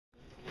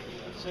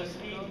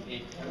ceci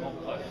est mon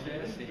projet,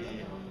 c'est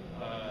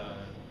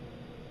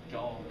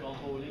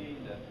contrôler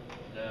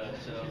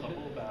ce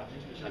robot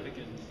avec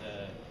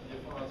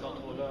un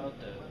contrôleur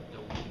de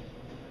Wii.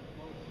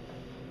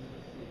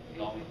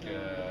 Donc,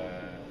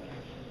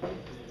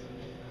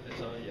 c'est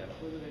ça,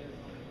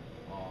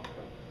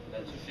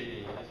 là-dessus,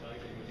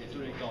 c'est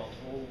tous les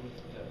contrôles.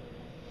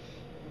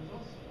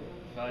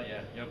 Il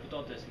y a un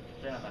bouton de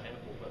sécurité en arrière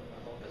pour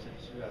passer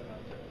dessus avant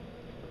de.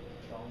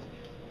 Donc,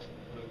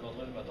 le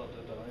contrôle du moteur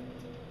d'autonomie.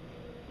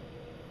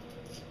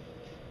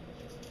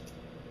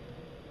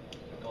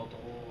 Le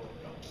contrôle,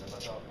 le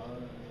moteur 1,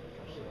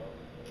 comme ça.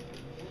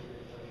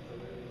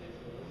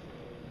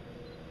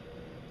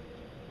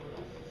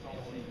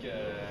 Ainsi que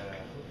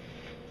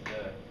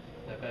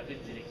le papier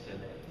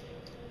directionnel.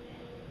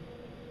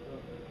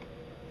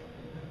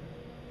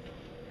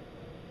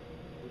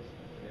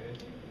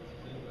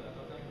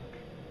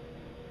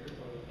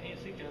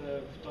 Ainsi que le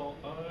bouton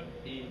 1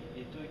 et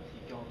 2 qui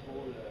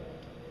contrôlent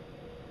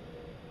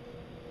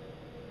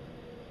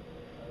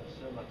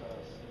ce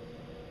moteur-ci.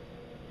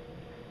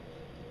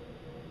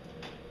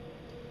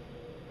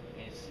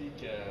 Ainsi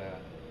que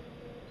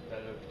le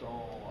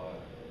bouton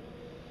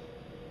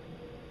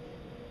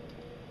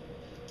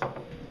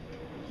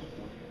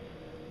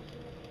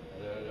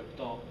le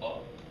bouton A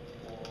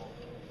pour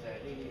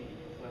serrer et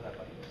ouvrir la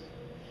pince.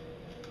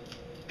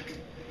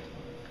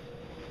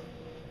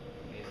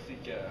 Ainsi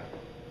que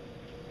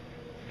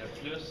le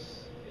plus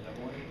et le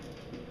moins,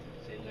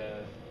 c'est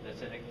le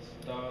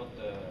sélecteur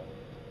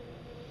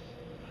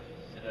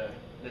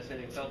le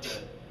sélecteur de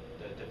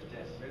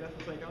vitesse. Mais là,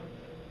 c'est 50.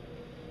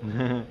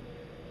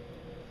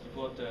 Qui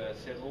va de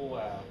 0 à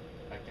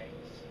 15.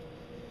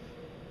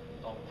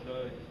 Donc là,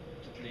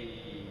 toutes les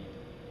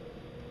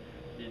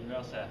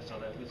lumières sur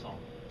la rue sont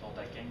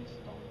à 15.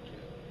 Donc,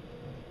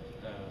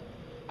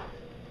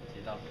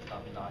 c'est dans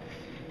binaire.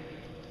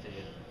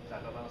 Ça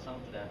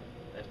représente la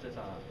vitesse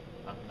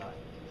en binaire.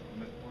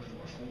 Mais moi, je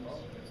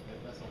pense que tu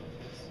déplaces en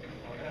vitesse.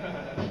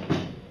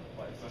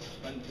 Ouais, ça,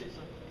 c'est pas une idée,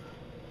 ça.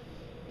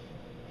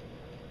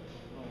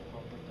 Donc, on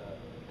peut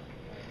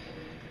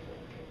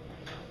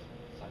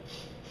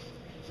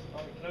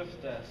donc là,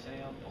 c'est à 50%.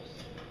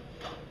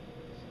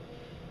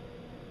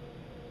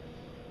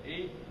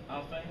 Et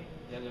enfin,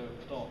 il y a le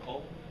bouton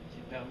Home qui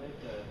permet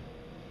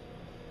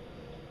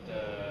de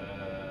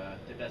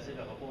déplacer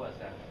le robot à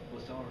sa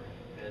position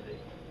réalisée.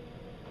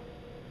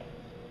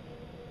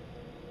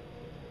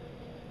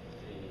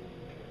 C'est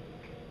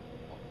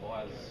pas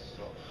mal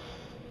ça.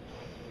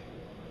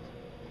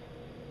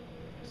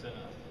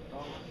 Excellent.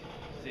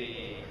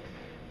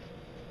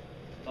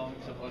 Donc,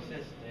 ce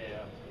process était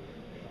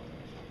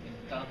une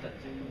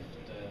tentative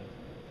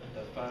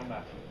de faire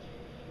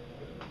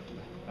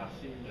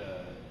marcher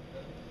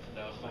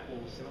le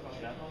robot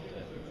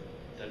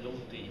de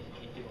l'autre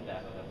équipe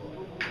là-bas.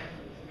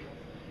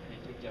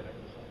 L'équipe qui avait le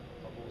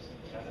robot aussi.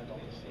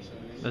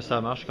 Mais ça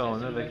marche quand on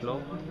est avec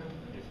l'autre.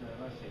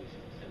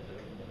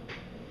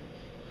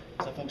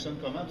 Ça fonctionne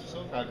comment tout ça?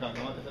 Comment tu as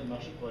fait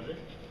marcher le projet?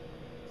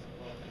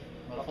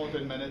 Dans le fond, tu as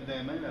une manette dans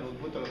les mains, mais à l'autre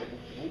bout, tu as le robot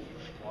qui bouge.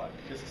 Ouais.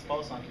 Qu'est-ce qui se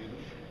passe entre les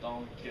deux?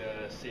 Donc,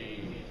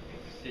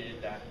 c'est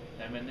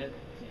la manette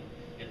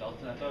et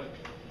l'ordinateur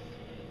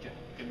qui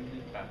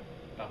communiquent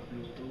par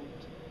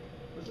Bluetooth.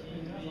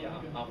 Puis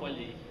envoie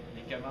les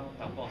commandes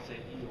par port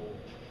série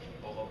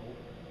au robot.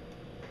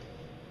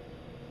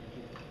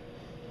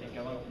 Les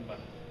commandes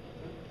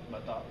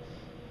moteur.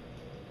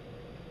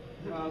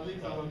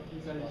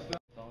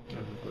 Donc,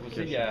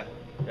 aussi, il y a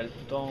le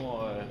bouton,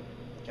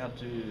 quand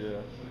tu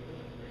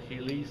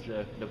releases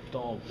le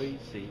bouton P,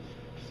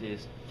 c'est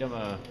comme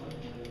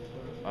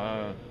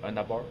un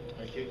abort.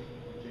 OK.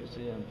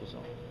 C'est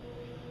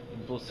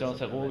une position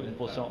 0, une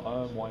position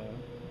 1, moins 1.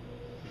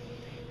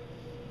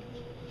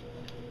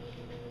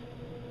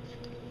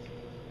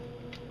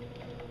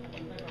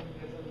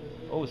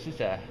 Oh, aussi,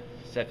 ça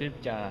filme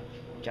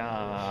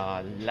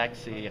quand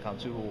l'axe est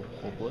rendu au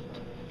bout.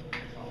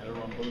 Un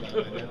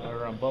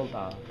rumble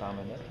dans la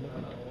manette. Là.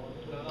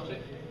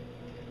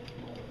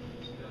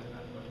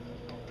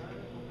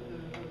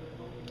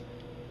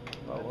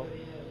 Ah ouais.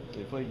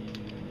 Des fois, il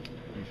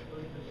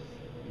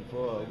va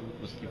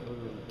où ce qu'il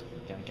veut,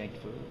 quand il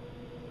veut.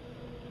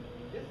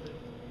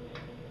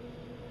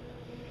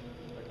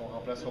 Fait qu'on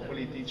remplacera pas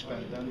les teach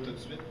pendant tout de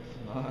suite.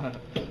 En fait,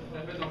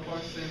 on va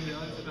faire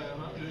CMD1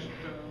 séparément, juste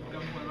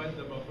comme pour mettre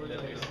de buffer de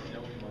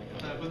précision.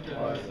 Ça va te faire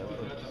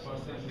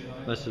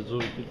CMD1. Mais c'est dur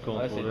aussi de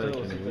contrôler avec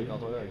une Wii.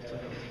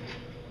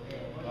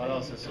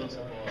 Alors, c'est ça, c'est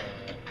pas.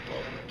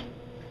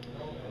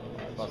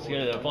 Parce que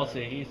le port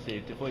série,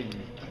 des fois,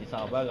 il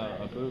s'emballe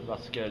un peu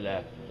parce que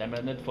la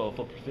manette va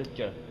plus vite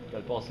que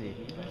le port série.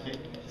 OK.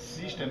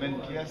 Si je te mets une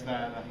pièce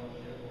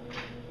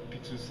puis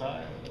que tu le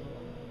serres,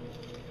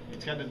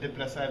 es-tu capable de te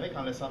déplacer avec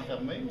en laissant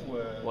fermer ou.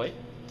 Oui.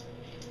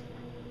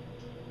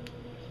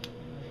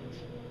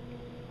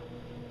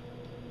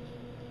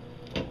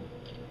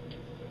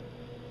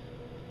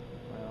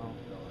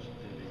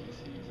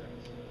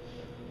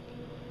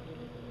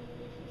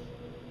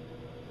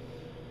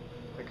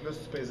 Fait que là, là,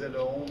 si tu pesais le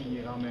home, il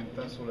ira en même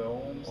temps sur le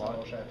home, ça Ouais.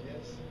 lâche la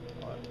pièce.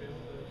 Ouais.